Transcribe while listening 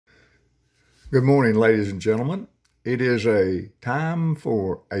Good morning, ladies and gentlemen. It is a time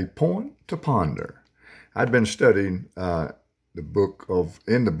for a point to ponder. I'd been studying in the book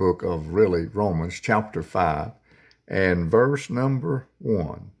of Romans chapter 5 and verse number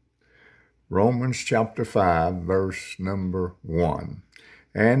 1. Romans chapter 5, verse number 1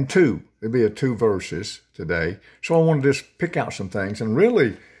 and 2. There'll be two verses today. So I want to just pick out some things, and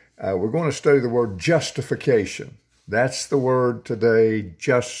really we're going to study the word justification. That's the word today,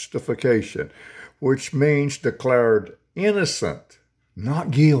 justification, which means declared innocent,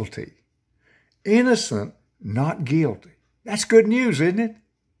 not guilty. Innocent, not guilty. That's good news, isn't it?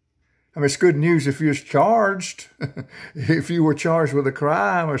 I mean, it's good news if you're charged. If you were charged with a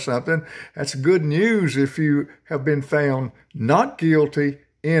crime or something, that's good news if you have been found not guilty,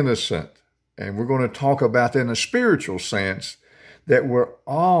 innocent. And we're going to talk about that in a spiritual sense, that we're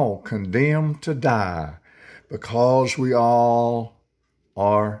all condemned to die because we all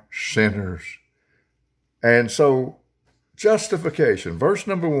are sinners. And so, justification, verse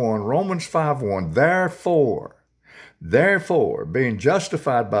number 1, Romans 5:1, Therefore, being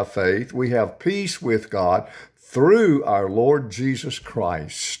justified by faith, we have peace with God through our Lord Jesus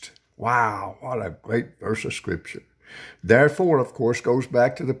Christ. Wow, what a great verse of Scripture. Therefore, of course, goes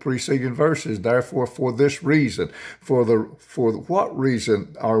back to the preceding verses. Therefore, for this reason, for what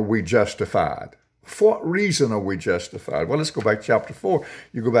reason are we justified? For what reason are we justified? Well, let's go back to chapter 4.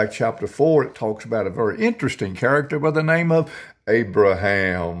 You go back to chapter 4, it talks about a very interesting character by the name of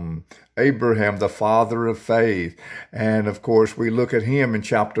Abraham. Abraham, the father of faith. And of course, we look at him in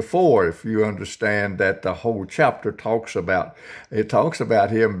chapter 4. If you understand that the whole chapter talks about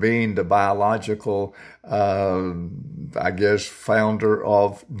him being the biological, founder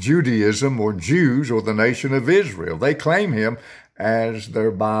of Judaism or Jews or the nation of Israel. They claim him as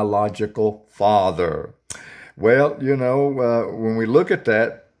their biological father. Well, when we look at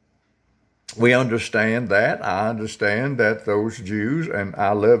that, we understand that. I understand that those Jews, and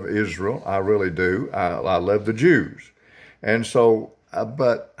I love Israel, I really do. I love the Jews. And so,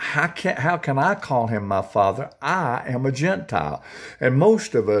 but how can I call him my father? I am a Gentile. And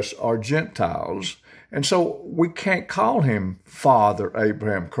most of us are Gentiles. And so we can't call him Father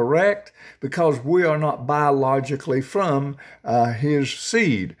Abraham, correct? Because we are not biologically from his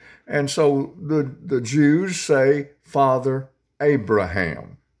seed. And so the Jews say Father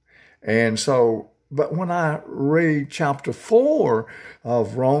Abraham. And so, but when I read chapter 4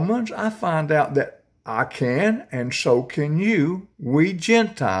 of Romans, I find out that I can, and so can you, we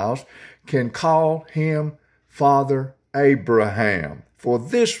Gentiles, can call him Father Abraham. For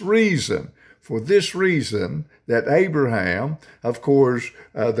this reason, that Abraham, of course,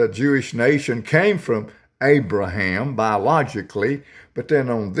 the Jewish nation came from Abraham biologically, but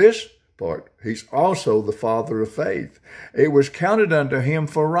then on this part, he's also the father of faith. It was counted unto him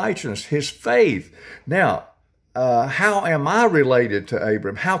for righteousness, his faith. Now, how am I related to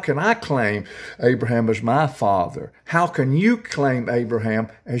Abraham? How can I claim Abraham as my father? How can you claim Abraham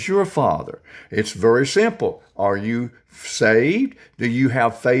as your father? It's very simple. Are you saved? Do you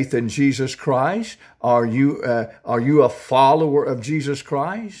have faith in Jesus Christ? Are you a follower of Jesus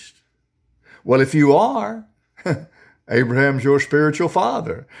Christ? Well, if you are, Abraham's your spiritual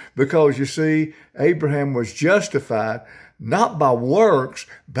father, because you see, Abraham was justified not by works,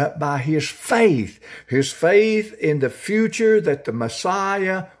 but by his faith in the future that the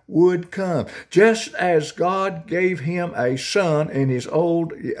Messiah would come. Just as God gave him a son in his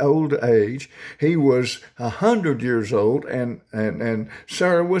old age, he was 100 years old, and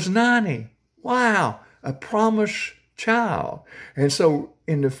Sarah was 90. Wow, a promised child. And so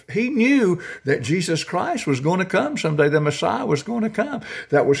he knew that Jesus Christ was going to come someday. The Messiah was going to come.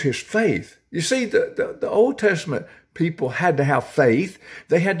 That was his faith. You see, the Old Testament people had to have faith.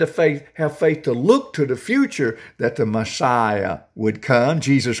 They had to have faith to look to the future that the Messiah would come,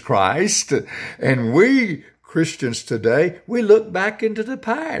 Jesus Christ. And we Christians today, we look back into the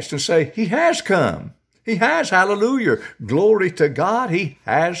past and say, he has come. He has, hallelujah. Glory to God, he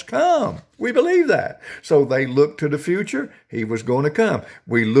has come. We believe that. So they look to the future, he was going to come.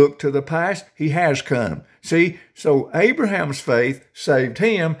 We look to the past, he has come. See, so Abraham's faith saved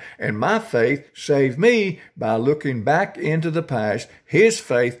him, and my faith saved me by looking back into the past. His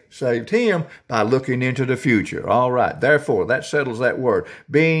faith saved him by looking into the future. All right, therefore, that settles that word.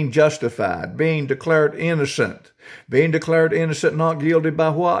 Being justified, being declared innocent. Being declared innocent, not guilty by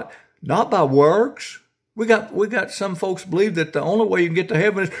what? Not by works. We got some folks believe that the only way you can get to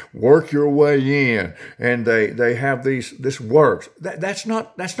heaven is work your way in, and they have this works. That's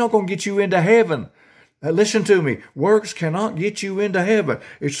not going to get you into heaven. Listen to me. Works cannot get you into heaven.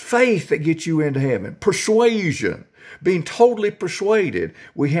 It's faith that gets you into heaven. Persuasion, being totally persuaded.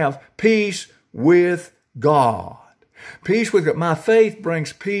 We have peace with God. Peace with God. My faith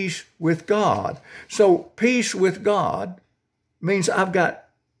brings peace with God. So peace with God means I've got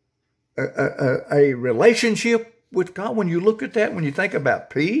a relationship with God. When you look at that, when you think about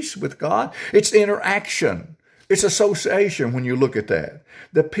peace with God, it's interaction. It's association when you look at that.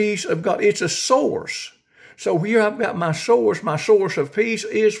 The peace of God, it's a source. So here I've got my source. My source of peace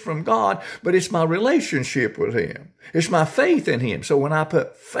is from God, but it's my relationship with Him. It's my faith in Him. So when I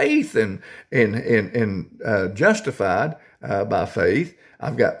put faith in justified by faith,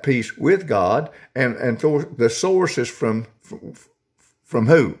 I've got peace with God, and the source is from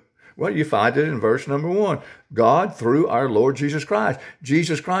who? Well, you find it in verse number 1. God through our Lord Jesus Christ.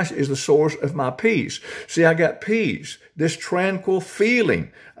 Jesus Christ is the source of my peace. See, I got peace, this tranquil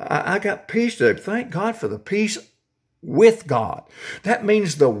feeling. I got peace today. Thank God for the peace with God. That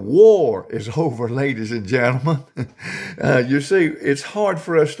means the war is over, ladies and gentlemen. You see, it's hard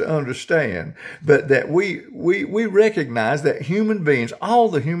for us to understand, but that we recognize that human beings, all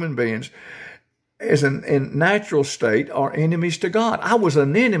the human beings, as in natural state, are enemies to God. I was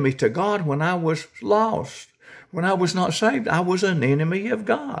an enemy to God when I was lost. When I was not saved, I was an enemy of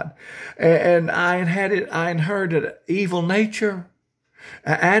God. And I inherited evil nature.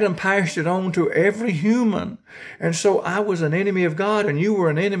 Adam passed it on to every human. And so I was an enemy of God and you were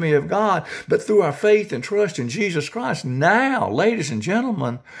an enemy of God. But through our faith and trust in Jesus Christ, now, ladies and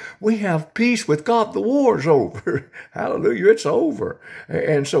gentlemen, we have peace with God. The war's over. Hallelujah. It's over.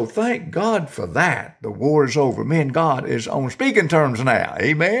 And so thank God for that. The war is over. Me and God is on speaking terms now.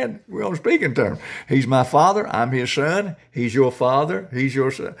 Amen. We're on speaking terms. He's my father. I'm his son. He's your father. He's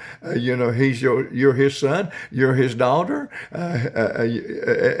your son. You're his son. You're his daughter.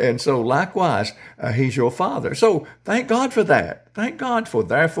 And so likewise, he's your father. So thank God for that. Thank God for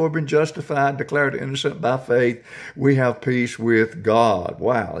therefore being justified, declared innocent by faith. We have peace with God.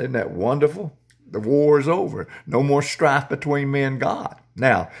 Wow, isn't that wonderful? The war is over. No more strife between me and God.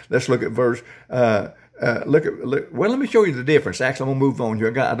 Now, let's look at verse, let me show you the difference. Actually, I'm going to move on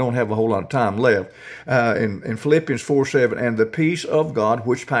here. I don't have a whole lot of time left. In Philippians 4:7, and the peace of God,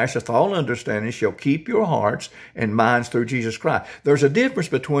 which passeth all understanding, shall keep your hearts and minds through Jesus Christ. There's a difference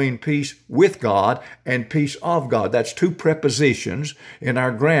between peace with God and peace of God. That's two prepositions in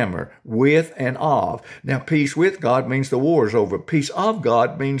our grammar, with and of. Now, peace with God means the war is over. Peace of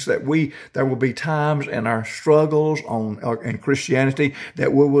God means that there will be times in our struggles in Christianity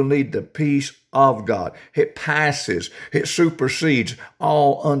that we will need the peace of God. It passes, it supersedes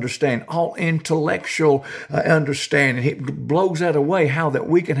all understanding, all intellectual understanding. It blows that away, how that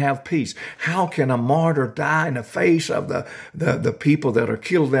we can have peace. How can a martyr die in the face of the people that are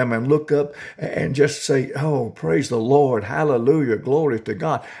killed them and look up and just say, oh, praise the Lord, hallelujah, glory to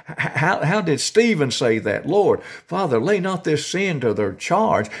God. How did Stephen say that? Lord, Father, lay not this sin to their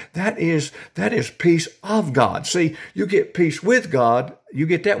charge. That is peace of God. See, you get peace with God. You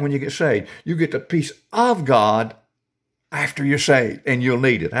get that when you get saved. You get the peace of God after you're saved, and you'll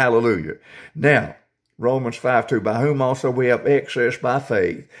need it. Hallelujah. Now, Romans 5:2, by whom also we have access by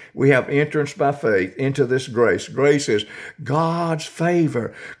faith. We have entrance by faith into this grace. Grace is God's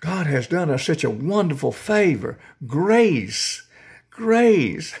favor. God has done us such a wonderful favor. Grace.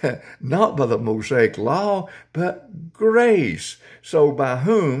 Grace, not by the Mosaic law, but grace. So by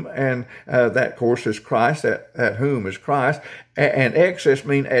whom, and that, of course, is Christ, that whom is Christ, and access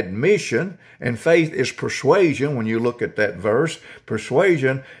means admission, and faith is persuasion when you look at that verse,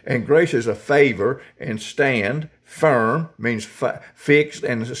 persuasion, and grace is a favor, and stand, firm, means fixed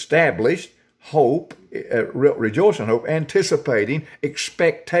and established, hope, rejoice in hope, anticipating,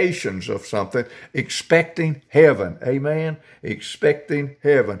 expectations of something, expecting heaven. Amen? Expecting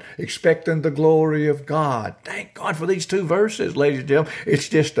heaven, expecting the glory of God. Thank God for these two verses, ladies and gentlemen. It's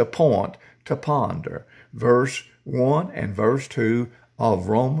just a point to ponder. Verse 1 and verse 2 of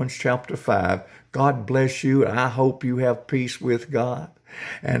Romans chapter 5. God bless you. I hope you have peace with God.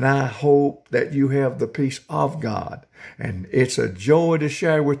 And I hope that you have the peace of God. And it's a joy to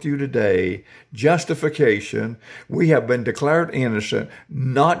share with you today justification. We have been declared innocent,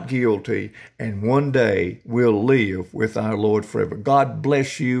 not guilty, and one day we'll live with our Lord forever. God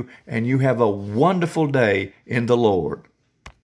bless you, and you have a wonderful day in the Lord.